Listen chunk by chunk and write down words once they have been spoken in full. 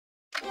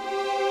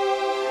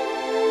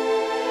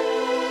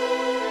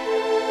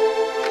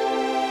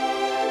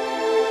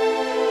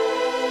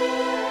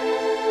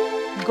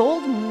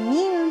Gold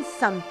means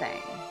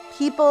something.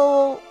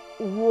 People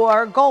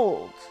wore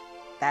gold.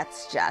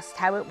 That's just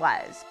how it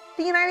was.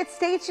 The United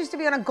States used to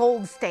be on a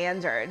gold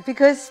standard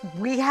because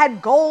we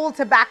had gold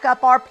to back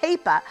up our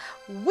paper.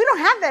 We don't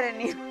have that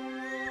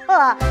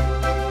anymore.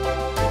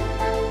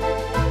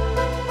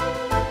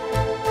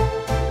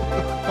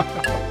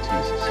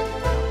 Jesus.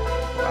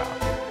 Wow.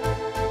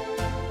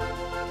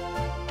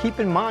 Keep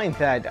in mind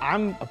that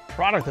I'm a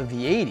product of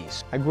the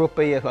 80s. I grew up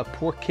a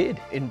poor kid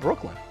in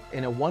Brooklyn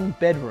in a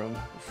one-bedroom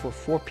for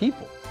 4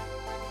 people.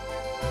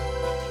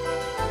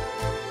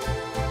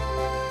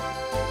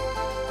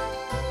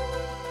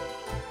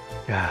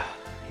 Yeah,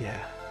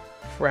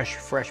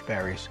 fresh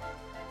berries.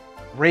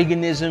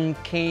 Reaganism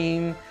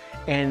came,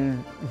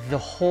 and the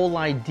whole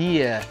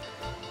idea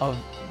of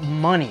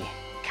money,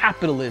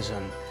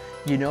 capitalism,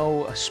 you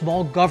know, a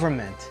small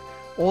government,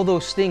 all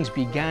those things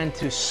began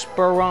to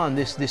spur on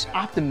this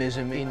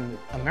optimism in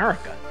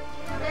America.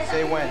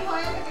 Say when?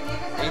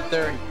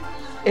 8:30.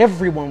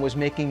 Everyone was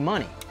making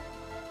money.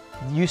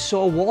 You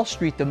saw Wall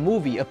Street, the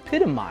movie,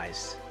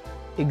 epitomized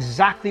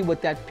exactly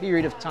what that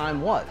period of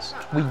time was.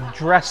 We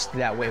dressed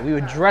that way. We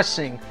were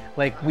dressing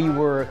like we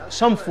were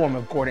some form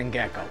of Gordon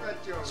Gekko.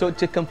 So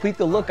to complete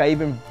the look, I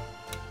even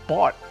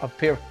bought a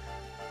pair of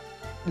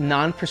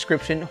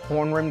non-prescription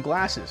horn-rimmed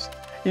glasses.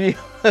 I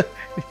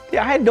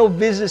had no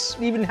business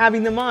even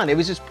having them on. It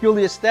was just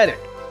purely aesthetic.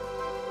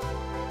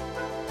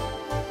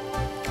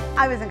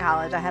 I was in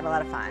college. I had a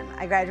lot of fun.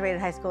 I graduated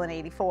high school in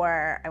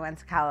 '84. I went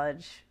to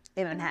college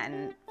in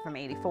Manhattan from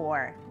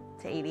 '84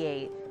 to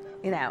 '88.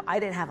 You know, I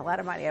didn't have a lot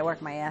of money. I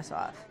worked my ass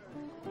off.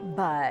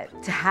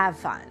 But to have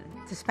fun,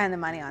 to spend the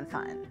money on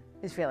fun,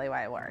 is really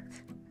why I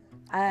worked.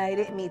 I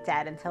didn't meet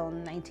Dad until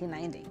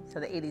 1990, so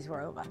the 80s were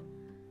over.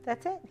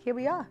 That's it. Here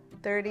we are.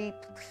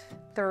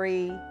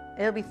 33.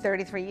 It'll be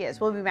 33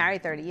 years. We'll be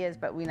married 30 years,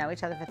 but we know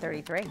each other for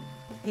 33.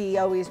 He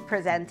always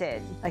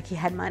presented like he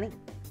had money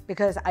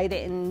because I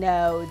didn't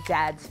know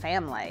Dad's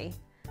family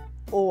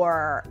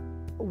or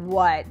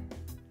what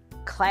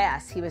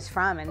class he was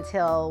from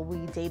until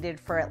we dated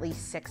for at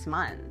least 6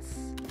 months.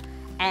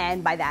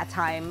 And by that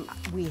time,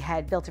 we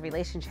had built a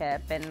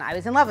relationship and I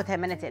was in love with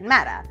him and it didn't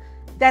matter.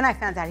 Then I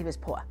found out he was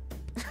poor.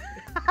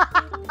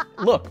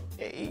 Look,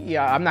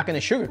 yeah, I'm not going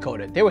to sugarcoat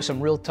it. There were some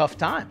real tough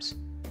times,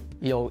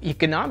 you know,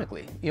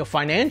 economically, you know,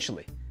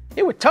 financially.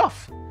 They were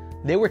tough.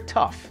 They were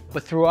tough.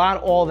 But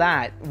throughout all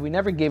that, we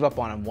never gave up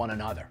on one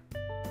another.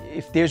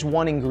 If there's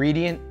one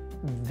ingredient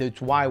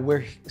that's why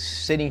we're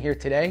sitting here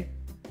today,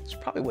 it's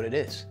probably what it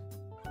is.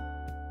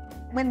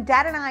 When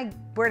Dad and I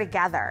were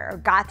together, or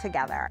got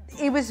together,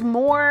 it was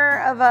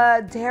more of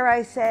a, dare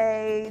I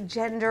say,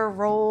 gender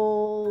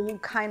role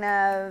kind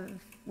of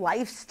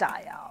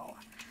lifestyle.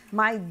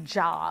 My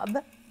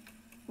job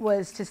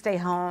was to stay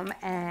home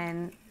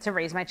and to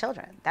raise my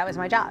children. That was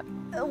my job.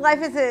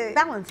 Life is a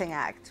balancing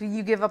act.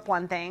 You give up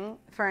one thing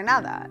for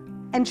another.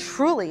 And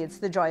truly, it's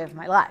the joy of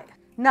my life.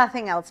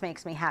 Nothing else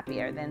makes me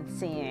happier than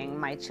seeing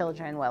my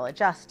children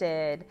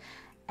well-adjusted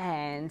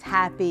and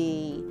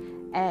happy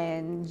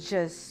and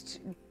just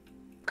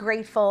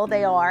grateful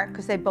they are,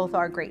 because they both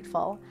are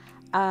grateful.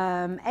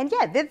 And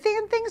yeah, there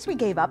are things we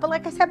gave up, but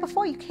like I said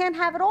before, you can't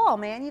have it all,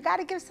 man. You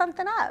gotta give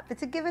something up.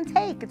 It's a give and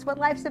take. It's what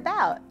life's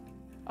about.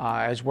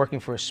 I was working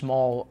for a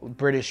small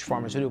British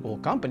pharmaceutical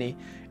company,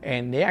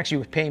 and they actually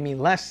were paying me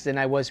less than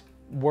I was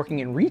working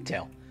in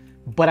retail.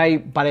 But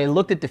I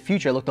looked at the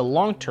future, I looked at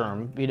long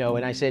term, you know,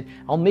 and I said,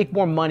 I'll make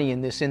more money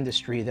in this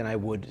industry than I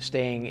would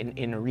staying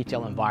in a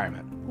retail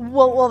environment.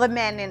 Well, the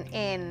men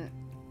in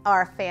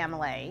our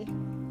family,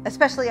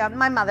 especially on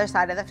my mother's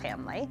side of the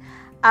family,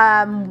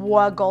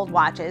 wore gold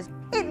watches.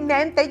 It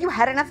meant that you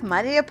had enough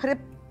money to put a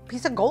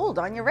piece of gold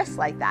on your wrist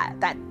like that.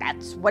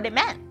 That's what it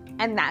meant.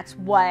 And that's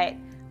what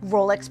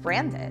Rolex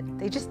branded.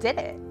 They just did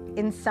it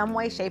in some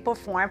way, shape, or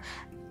form.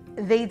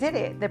 They did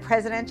it. The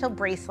presidential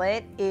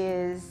bracelet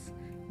is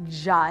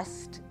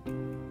just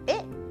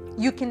it.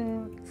 You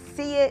can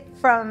see it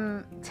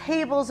from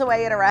tables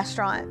away at a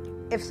restaurant.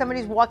 If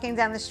somebody's walking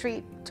down the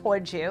street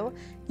towards you,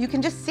 you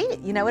can just see it.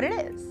 You know what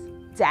it is.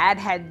 Dad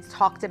had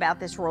talked about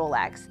this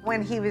Rolex.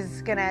 When he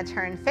was gonna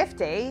turn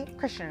 50,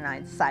 Christian and I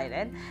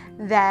decided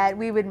that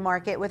we would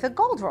mark it with a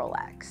gold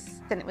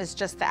Rolex. And it was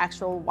just the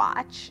actual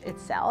watch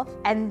itself.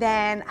 And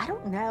then, I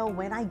don't know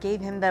when I gave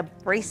him the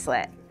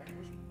bracelet.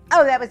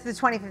 Oh, that was the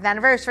 25th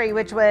anniversary,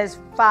 which was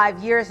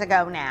 5 years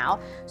ago now.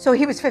 So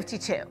he was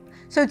 52.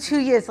 So 2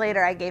 years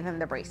later, I gave him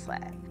the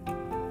bracelet.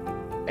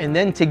 And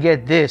then to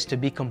get this, to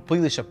be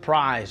completely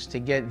surprised, to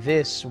get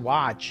this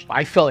watch,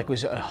 I felt like it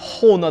was a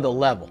whole nother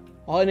level,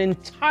 an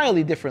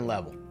entirely different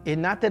level.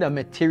 And not that a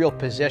material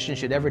possession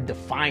should ever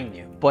define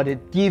you, but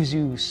it gives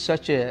you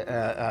such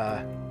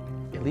at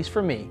least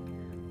for me,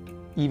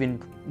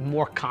 even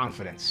more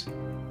confidence.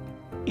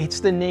 It's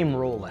the name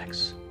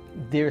Rolex.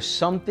 There's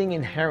something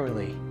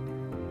inherently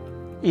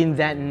in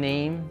that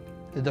name,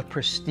 the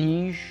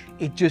prestige.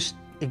 It just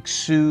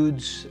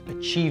exudes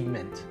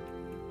achievement.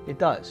 It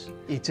does.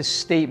 It's a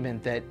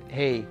statement that,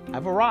 hey,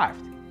 I've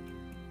arrived.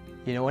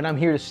 You know, and I'm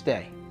here to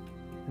stay.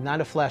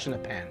 Not a flash in the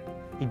pan.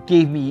 It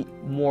gave me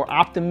more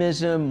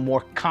optimism,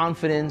 more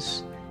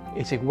confidence.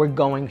 It's like we're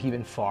going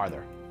even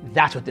farther.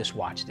 That's what this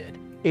watch did.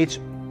 It's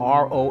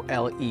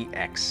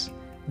Rolex.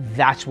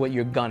 That's what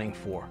you're gunning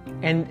for.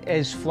 And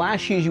as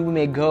flashy as you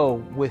may go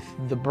with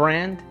the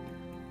brand,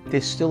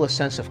 there's still a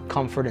sense of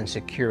comfort and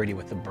security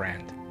with the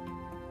brand.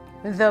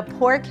 The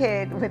poor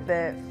kid with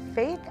the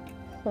fake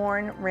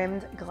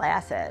horn-rimmed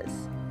glasses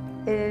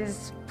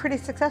is pretty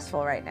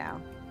successful right now.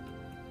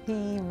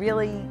 He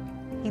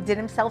did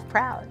himself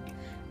proud.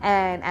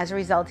 And as a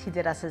result, he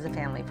did us as a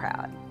family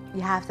proud.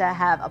 You have to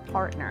have a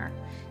partner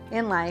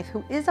in life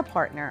who is a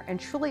partner and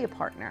truly a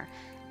partner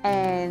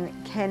and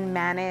can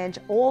manage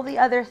all the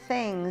other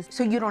things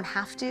so you don't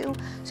have to,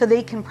 so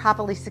they can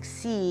properly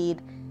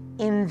succeed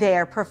in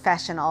their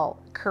professional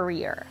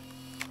career.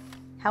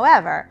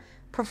 However,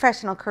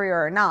 professional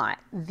career or not,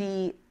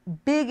 the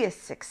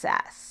biggest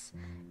success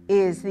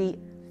is the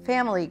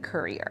family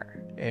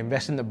career.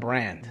 Invest in the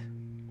brand,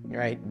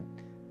 right?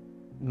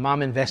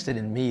 Mom invested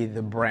in me,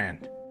 the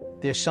brand.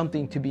 There's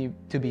something to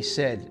be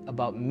said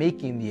about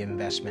making the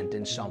investment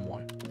in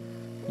someone,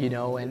 you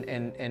know,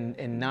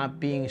 and not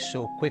being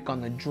so quick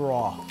on the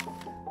draw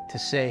to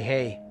say,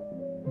 hey,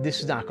 this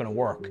is not going to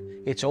work.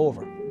 It's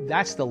over.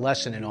 That's the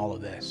lesson in all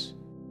of this.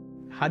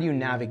 How do you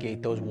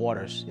navigate those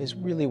waters is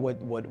really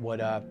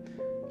what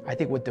I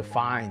think what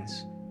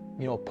defines,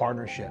 you know, a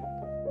partnership.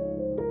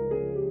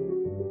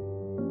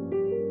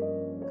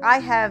 I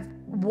have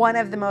one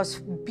of the most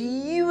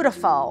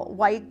beautiful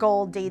white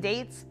gold day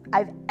dates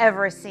I've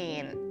ever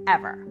seen,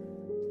 ever.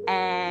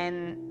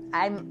 And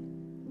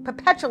I'm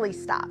perpetually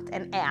stopped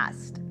and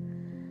asked,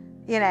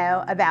 you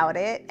know, about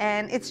it.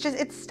 And it's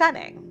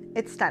stunning.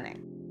 It's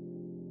stunning.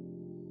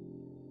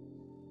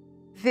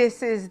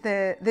 This is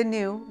the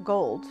new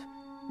gold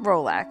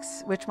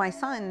Rolex, which my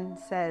son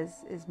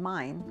says is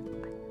mine.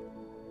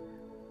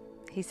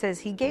 He says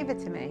he gave it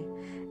to me,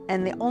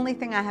 and the only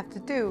thing I have to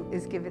do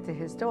is give it to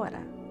his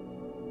daughter.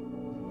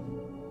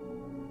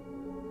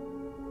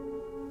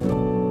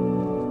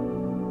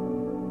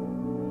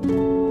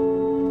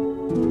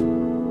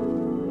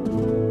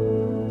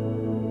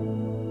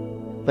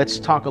 Let's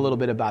talk a little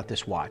bit about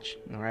this watch,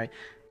 all right?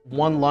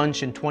 One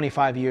lunch and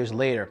 25 years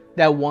later,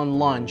 that one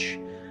lunch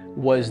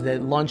was the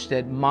lunch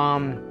that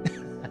Mom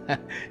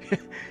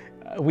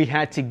we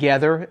had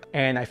together,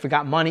 and I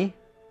forgot money,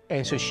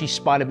 and so she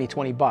spotted me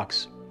 20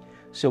 bucks.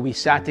 So we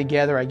sat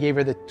together, I gave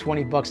her the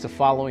 20 bucks the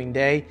following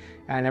day,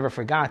 and I never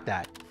forgot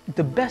that.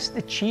 The best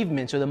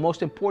achievements or the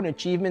most important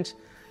achievements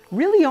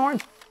really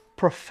aren't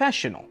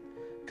professional.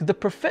 The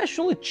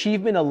professional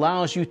achievement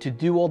allows you to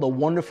do all the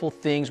wonderful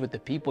things with the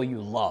people you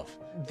love.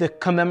 The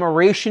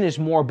commemoration is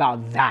more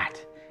about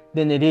that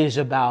than it is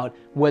about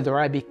whether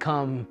I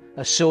become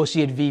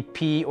associate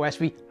VP or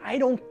SV. I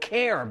don't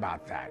care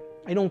about that.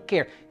 I don't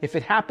care. If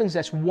it happens,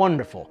 that's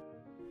wonderful.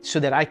 So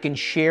that I can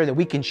share, that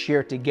we can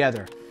share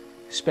together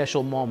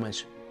special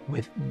moments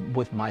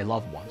with my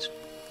loved ones.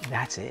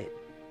 That's it.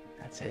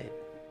 That's it.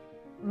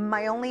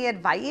 My only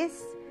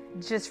advice,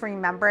 just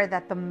remember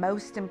that the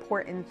most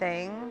important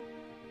thing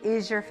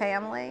is your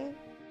family.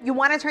 You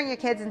want to turn your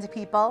kids into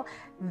people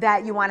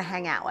that you want to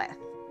hang out with.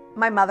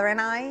 My mother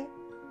and I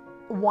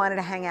wanted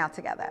to hang out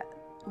together.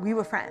 We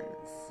were friends.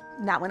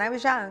 Not when I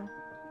was young,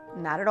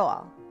 not at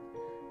all.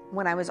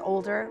 When I was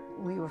older,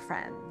 we were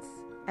friends.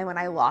 And when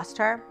I lost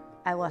her,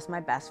 I lost my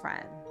best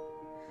friend.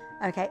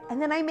 Okay,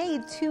 and then I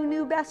made 2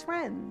 new best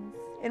friends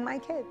in my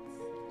kids.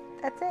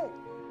 That's it.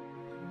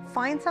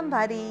 Find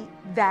somebody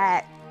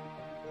that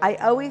I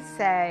always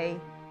say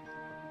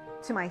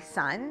to my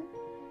son,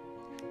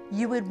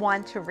 you would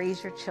want to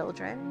raise your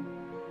children.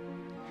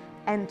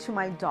 And to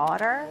my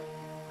daughter,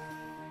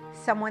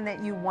 someone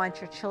that you want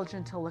your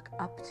children to look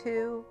up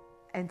to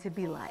and to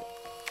be like.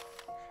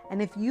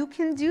 And if you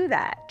can do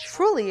that,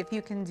 truly if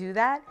you can do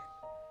that,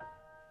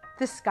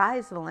 the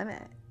sky's the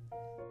limit.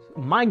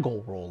 My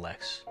gold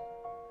Rolex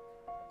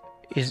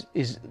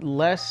is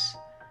less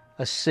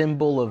a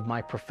symbol of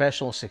my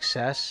professional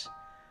success,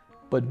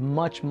 but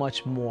much,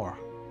 much more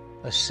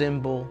a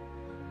symbol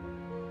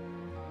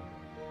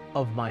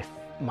of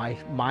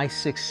my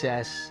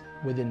success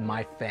within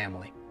my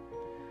family.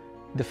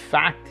 The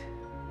fact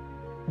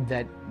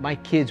that my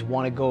kids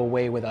want to go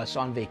away with us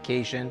on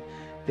vacation,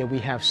 that we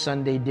have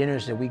Sunday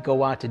dinners, that we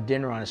go out to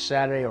dinner on a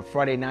Saturday or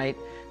Friday night,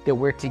 that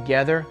we're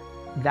together,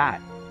 that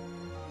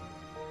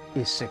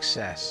is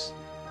success.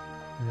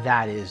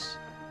 That is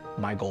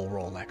my gold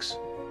Rolex.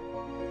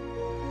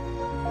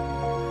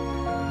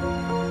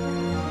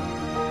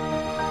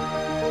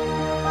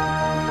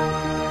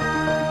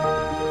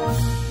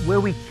 Where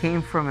we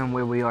came from and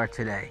where we are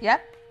today.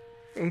 Yep.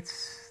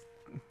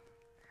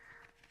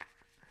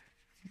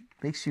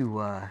 Makes you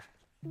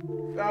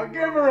Now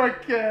give her a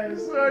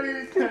kiss. What are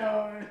you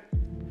doing?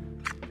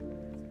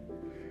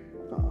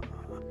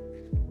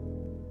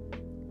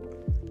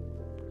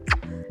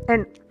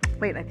 And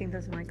wait, I think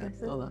those are my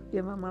glasses. Hold on.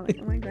 Yeah,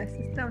 my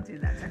glasses. Don't do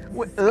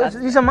that.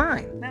 These are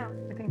mine. No,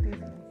 I think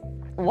these are.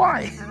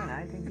 Why? I don't know.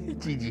 I think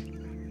Gigi.